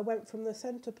 So I went from the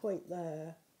centre point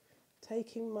there,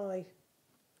 taking my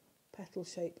petal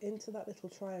shape into that little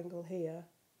triangle here.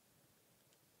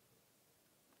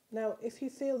 Now, if you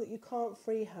feel that you can't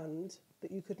freehand,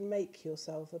 but you could make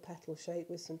yourself a petal shape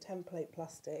with some template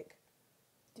plastic,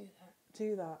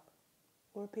 do that.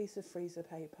 Or a piece of freezer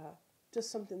paper. Just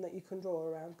something that you can draw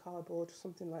around, cardboard,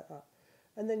 something like that.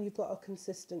 And then you've got a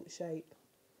consistent shape.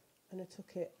 And I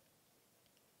took it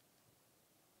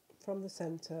from the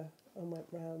centre and went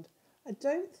round. I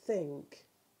don't think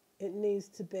it needs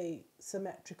to be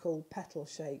symmetrical petal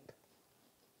shape,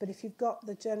 but if you've got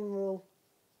the general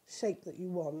shape that you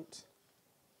want,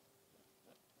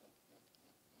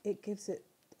 it gives it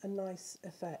a nice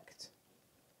effect.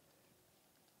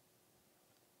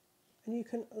 And you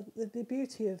can, the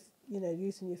beauty of, you know,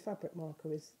 using your fabric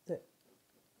marker is that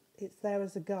it's there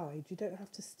as a guide. You don't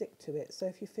have to stick to it. So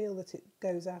if you feel that it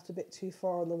goes out a bit too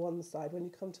far on the one side, when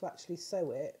you come to actually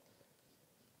sew it,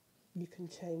 you can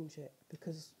change it,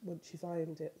 because once you've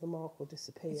ironed it, the mark will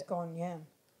disappear. It's gone, yeah.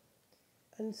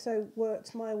 And so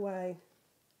worked my way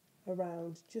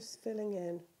around, just filling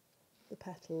in the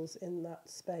petals in that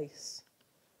space.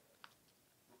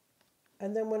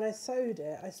 And then when I sewed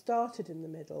it, I started in the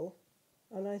middle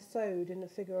and I sewed in a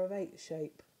figure of 8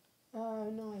 shape. Oh,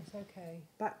 nice, okay.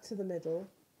 Back to the middle,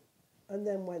 and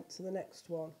then went to the next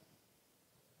one.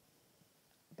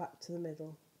 Back to the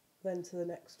middle, then to the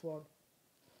next one.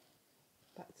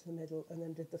 Back to the middle, and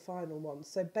then did the final one.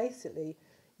 So basically,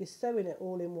 you're sewing it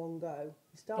all in one go.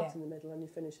 You start in the middle and you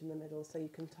finish in the middle, so you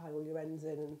can tie all your ends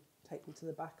in and take them to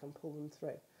the back and pull them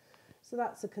through. So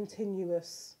that's a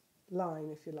continuous line,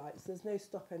 if you like. So there's no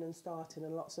stopping and starting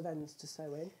and lots of ends to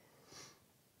sew in.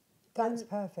 That's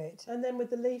perfect. And then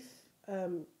with the leaf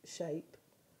shape,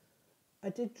 I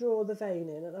did draw the vein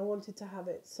in, and I wanted to have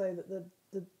it so that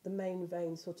the main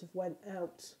vein sort of went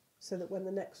out, so that when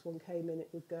the next one came in, it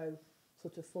would go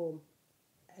sort of form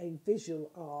a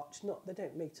visual arch. Not, they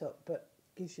don't meet up, but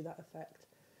gives you that effect.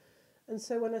 And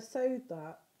so when I sewed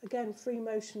that, again, free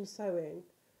motion sewing,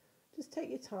 just take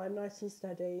your time, nice and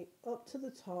steady, up to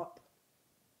the top,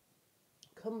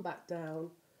 come back down,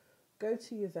 go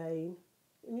to your vein,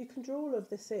 and you can draw all of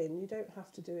this in. You don't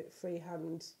have to do it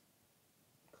freehand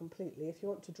completely. If you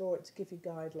want to draw it to give you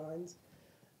guidelines.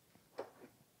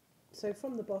 So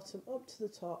from the bottom up to the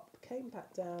top, came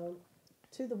back down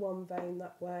to the one vein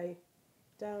that way,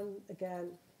 down again,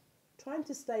 trying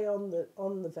to stay on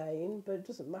the vein, but it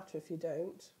doesn't matter if you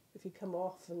don't. If you come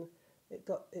off and it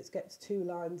gets 2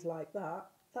 lines like that,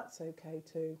 that's okay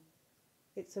too.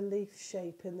 It's a leaf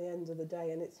shape in the end of the day,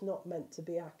 and it's not meant to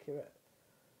be accurate.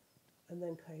 And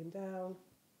then came down,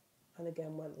 and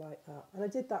again went like that. And I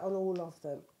did that on all of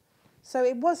them. So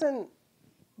it wasn't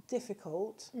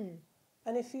difficult. And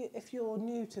if you're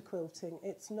new to quilting,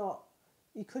 it's not,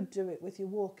 you could do it with your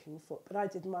walking foot, but I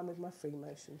did mine with my free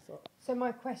motion foot. So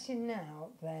my question now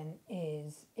then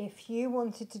is, if you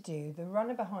wanted to do the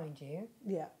runner behind you,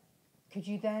 could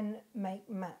you then make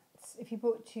mats? If you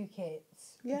bought 2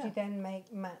 kits, could you then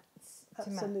make mats to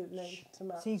match? Absolutely, to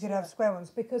match. So you could have square ones.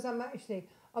 Because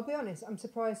I'll be honest, I'm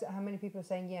surprised at how many people are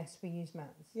saying, yes, we use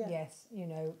mats. Yes, you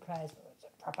know, Claire's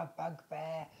proper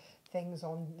bugbear things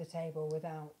on the table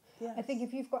without. I think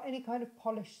if you've got any kind of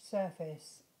polished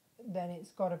surface, then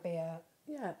it's got to be a...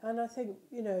 Yeah, and I think,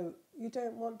 you know, you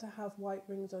don't want to have white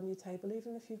rings on your table,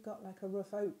 even if you've got like a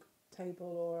rough oak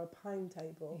table or a pine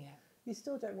table. You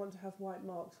still don't want to have white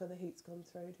marks where the heat's gone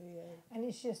through, do you? And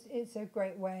it's a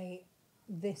great way,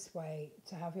 this way,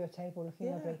 to have your table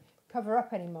looking lovely. Cover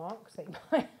up any marks that you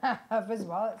might have as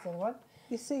well, that's the one.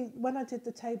 You see, when I did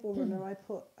the table runner, I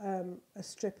put a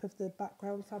strip of the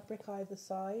background fabric either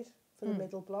side for the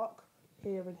middle block,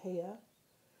 here and here.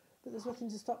 But there's nothing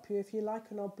to stop you, if you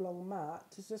like an oblong mat,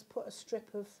 to just put a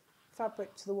strip of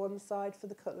fabric to the one side for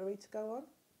the cutlery to go on.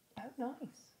 Oh,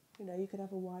 nice. You know, you could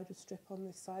have a wider strip on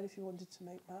this side if you wanted to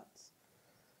make mats.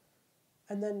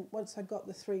 And then once I got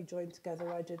the 3 joined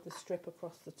together, I did the strip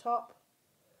across the top,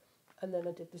 and then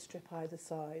I did the strip either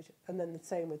side, and then the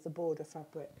same with the border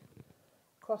fabric.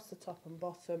 Across the top and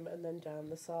bottom, and then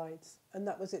down the sides. And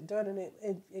that was it done,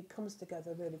 and it comes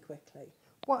together really quickly.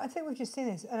 Well, I think we've just seen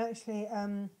this, and actually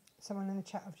someone in the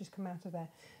chat, I've just come out of there,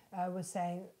 was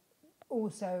saying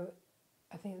also,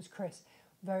 I think it was Chris,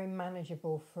 very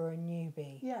manageable for a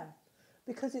newbie. Yeah,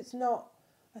 because it's not,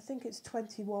 I think it's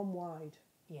 21 wide.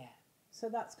 Yeah. So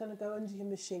that's going to go under your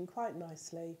machine quite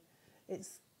nicely.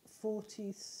 It's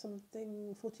 40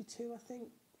 something, 42 I think,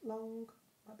 long,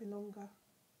 might be longer,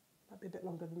 might be a bit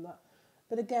longer than that.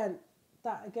 But again,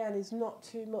 that again is not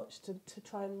too much to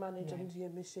try and manage under your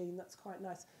machine. That's quite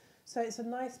nice. So it's a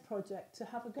nice project to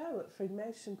have a go at free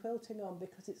motion quilting on,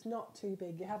 because it's not too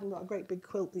big. You haven't got a great big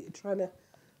quilt that you're trying to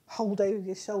hold over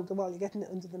your shoulder while you're getting it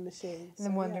under the machine. And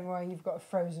then wondering why you've got a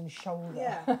frozen shoulder.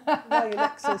 Yeah, now your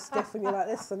neck's so stiff and you're like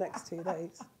this the next 2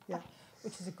 days. Yeah,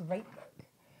 which is a great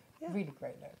look. Really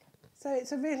great look. So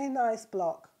it's a really nice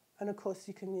block, and of course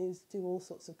you can do all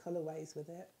sorts of colourways with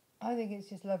it. I think it's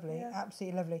just lovely, Yeah.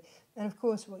 absolutely lovely. And of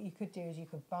course, what you could do is you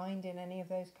could bind in any of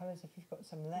those colours if you've got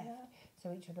some left. Yeah.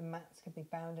 So each of the mats could be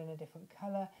bound in a different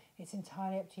colour. It's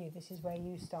entirely up to you. This is where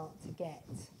you start to get.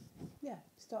 Yeah,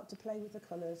 start to play with the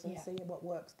colours and Yeah. see what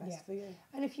works best Yeah. for you.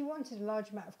 And if you wanted a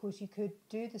large mat, of course, you could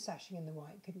do the sashing in the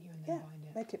white, couldn't you, and then Yeah, bind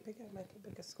it. make it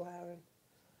bigger square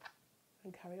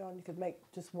and carry on. You could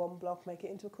make just one block, make it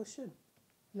into a cushion.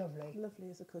 Lovely. Lovely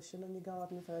as a cushion on your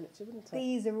garden furniture, wouldn't it?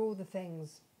 These are all the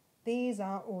things. These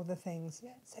are all the things.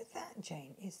 Yeah. So that,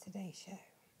 Jane, is today's show.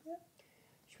 Yeah.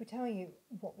 Should we tell you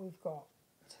what we've got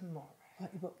tomorrow?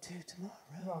 What you up to tomorrow?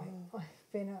 Right,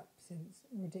 I've been up since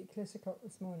ridiculous o'clock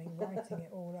this morning writing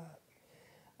it all up.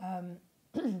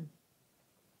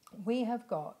 We have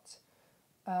got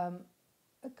a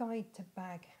guide to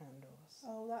bag handles.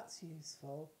 Oh, that's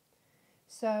useful.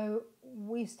 So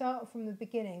we start from the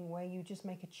beginning where you just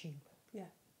make a tube. Yeah.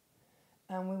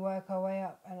 And we work our way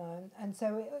up and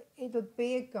so it'll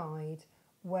be a guide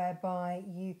whereby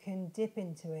you can dip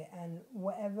into it, and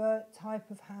whatever type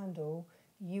of handle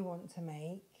you want to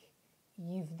make,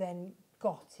 you've then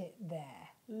got it there.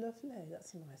 Lovely,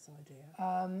 that's a nice idea.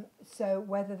 So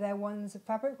whether they're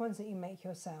fabric ones that you make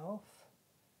yourself,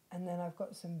 and then I've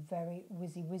got some very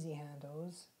whizzy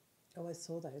handles. Oh, I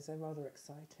saw those, they're rather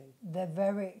exciting. They're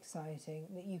very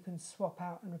exciting that you can swap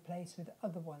out and replace with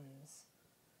other ones.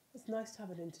 It's nice to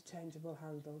have an interchangeable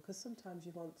handle, because sometimes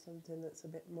you want something that's a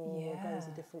bit more, or goes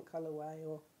a different colourway,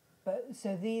 or... But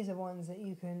so these are ones that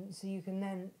you can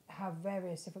then have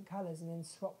various different colours and then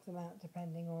swap them out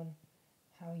depending on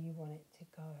how you want it to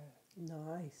go.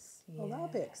 Nice. Well, that'll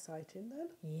be exciting then.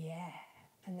 Yeah.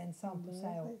 And then sample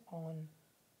sale on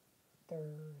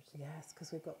Thursday. Yes,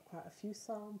 because we've got quite a few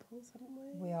samples, haven't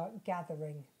we? We are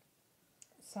gathering.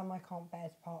 Some I can't bear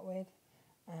to part with,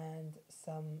 and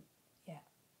some, yeah.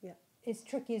 It's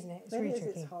tricky, isn't it? It's really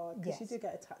tricky. It's hard, because you do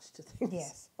get attached to things.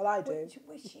 Yes. Well, I do.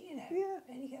 Which you know, Yeah.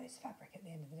 and you go, it's fabric at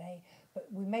the end of the day.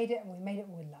 But we made it, and we made it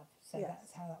with love. So Yes.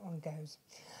 that's how that one goes.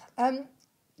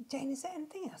 Jane, is there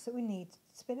anything else that we need?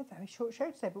 It's been a very short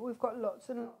show today, but we've got lots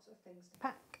and lots of things to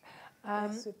pack.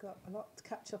 Yes, we've got a lot to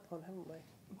catch up on, haven't we?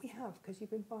 We have, because you've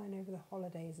been buying over the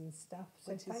holidays and stuff.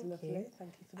 So Which is lovely. you.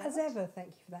 Thank you for that. As ever, thank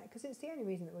you for that, because it's the only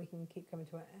reason that we can keep coming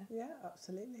to it. Yeah,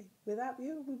 absolutely. Without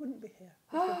you, we wouldn't be here.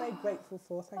 Which we're very grateful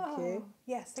for. Thank you.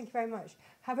 Yes, thank you very much.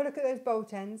 Have a look at those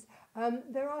bolt ends.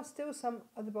 There are still some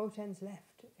other bolt ends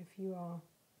left if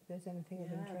there's anything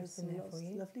of interest in there for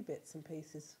you. Lovely bits and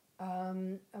pieces.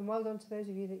 And well done to those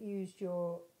of you that used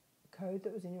your code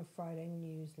that was in your Friday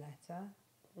newsletter.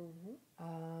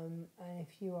 And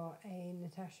if you are a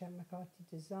Natasha Makes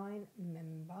Design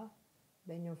member,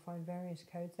 then you'll find various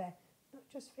codes there. Not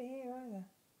just for here either.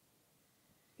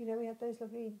 You know, we had those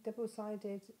lovely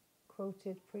double-sided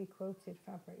quilted, pre-quilted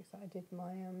fabrics that I did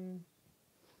my, I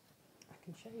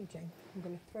can show you, Jane. I'm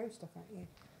going to throw stuff at you.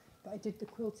 That I did the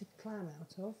quilted clam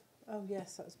out of. Oh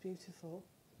yes, that's beautiful.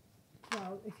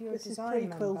 Well, if you're This a is design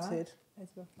member, pre-quilted.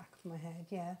 there's the back of my head.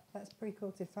 Yeah, that's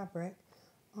pre-quilted fabric.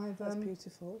 That's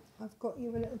beautiful. I've got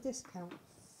you a little discount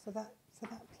for that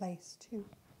place too.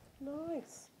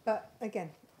 Nice. But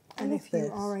again, I and love if you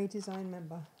this. are a design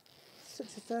member,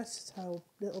 Such a versatile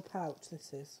little pouch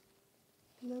this is.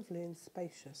 Lovely and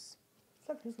spacious. it's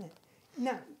lovely, isn't it?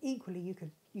 Now, equally, you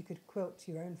could quilt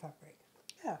your own fabric,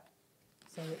 Yeah.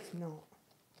 so it's not.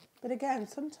 But again,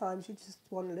 sometimes you just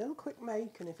want a little quick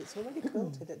make, and if it's already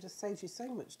quilted, it just saves you so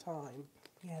much time.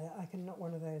 Yeah, I can knock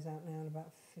one of those out now in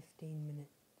about 15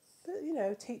 minutes. But, you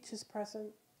know, teacher's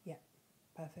present. Yeah,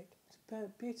 perfect. It's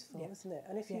beautiful, Yeah. isn't it?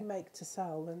 And if you Yeah. make to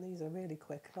sell, then these are really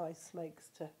quick, nice makes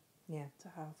to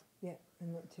have. Yeah,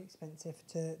 and not too expensive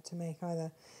to make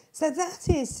either. So that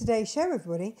is today's show,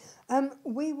 everybody.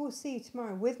 We will see you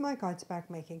tomorrow with my guide to bag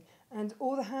making and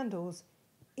all the handles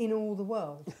in all the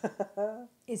world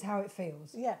is how it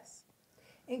feels. Yes.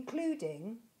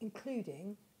 Including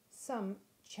some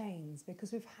chains,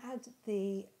 because we've had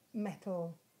the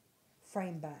metal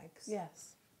frame bags.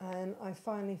 Yes. And I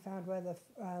finally found where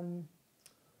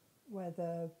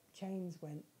the chains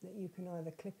went that you can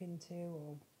either clip into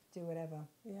or do whatever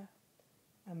Yeah.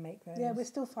 and make those. Yeah, we're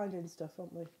still finding stuff,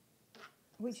 aren't we?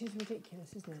 Which is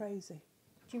ridiculous, isn't it? Crazy.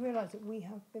 Do you realise that we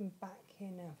have been back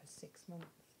here now for 6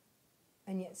 months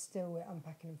and yet still we're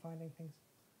unpacking and finding things?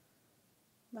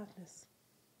 Madness.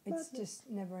 It's Madness. just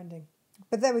never ending.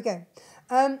 But there we go.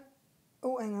 Oh,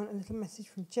 hang on, a little message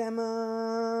from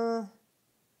Gemma.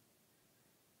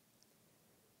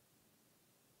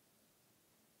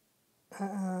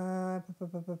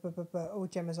 Oh,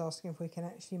 Gemma's asking if we can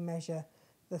actually measure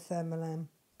the thermolam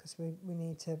because we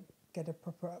need to get a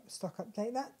proper stock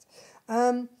update that.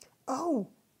 Oh,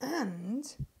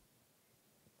 and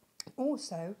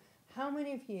Also, how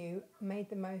many of you made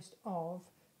the most of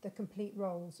the complete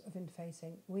rolls of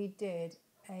interfacing? We did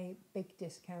a big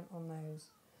discount on those.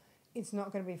 It's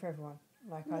not going to be for everyone.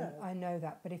 Like No. I know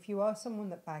that, but if you are someone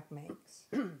that bag makes,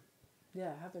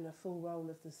 Yeah, having a full roll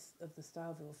of the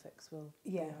Styleville fix will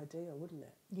be ideal, wouldn't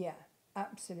it? yeah,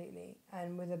 absolutely,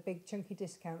 and with a big chunky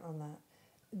discount on that,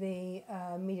 the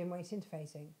medium weight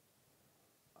interfacing,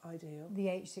 Ideal. the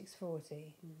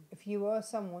H640. If you are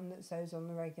someone that sews on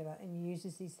the regular and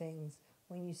uses these things,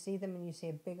 when you see them and you see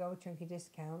a big old chunky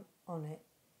discount on it,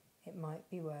 it might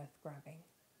be worth grabbing.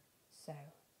 So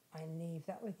I leave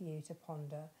that with you to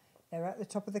ponder. They're at the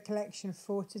top of the collection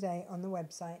for today on the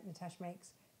website,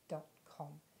 natashamakes.com.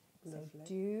 So Lovely.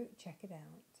 do check it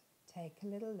out. Take a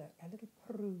little look, a little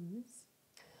peruse.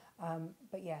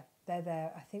 But yeah, they're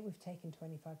there. I think we've taken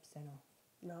 25% off.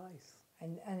 Nice.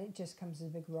 And it just comes as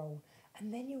a big roll.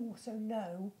 And then you also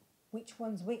know which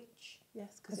one's which.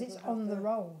 Yes, Because it'll it's have on the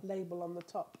roll. Label on the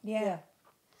top. Yeah.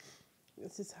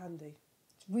 This is handy.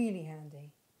 It's really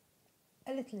handy.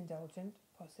 A little indulgent,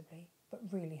 possibly, but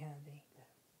really handy.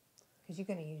 Because you're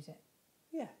going to use it.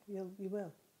 Yeah, you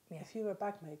will. Yeah. If you're a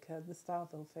bag maker, the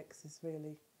Styleville fix is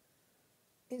really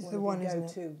It's one the of one, your isn't it?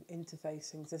 go-to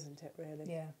interfacings, isn't it? Really.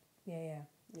 Yeah,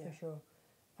 for sure.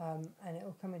 And it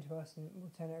will come into us and we'll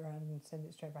turn it around and send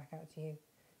it straight back out to you.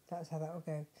 That's how that will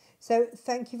go. So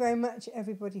thank you very much,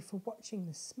 everybody, for watching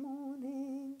this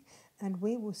morning. And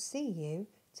we will see you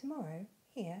tomorrow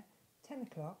here, 10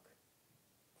 o'clock,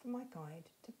 for my guide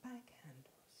to bag handles.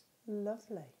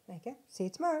 Lovely. Okay, see you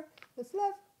tomorrow. Lots of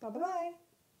love. Bye-bye.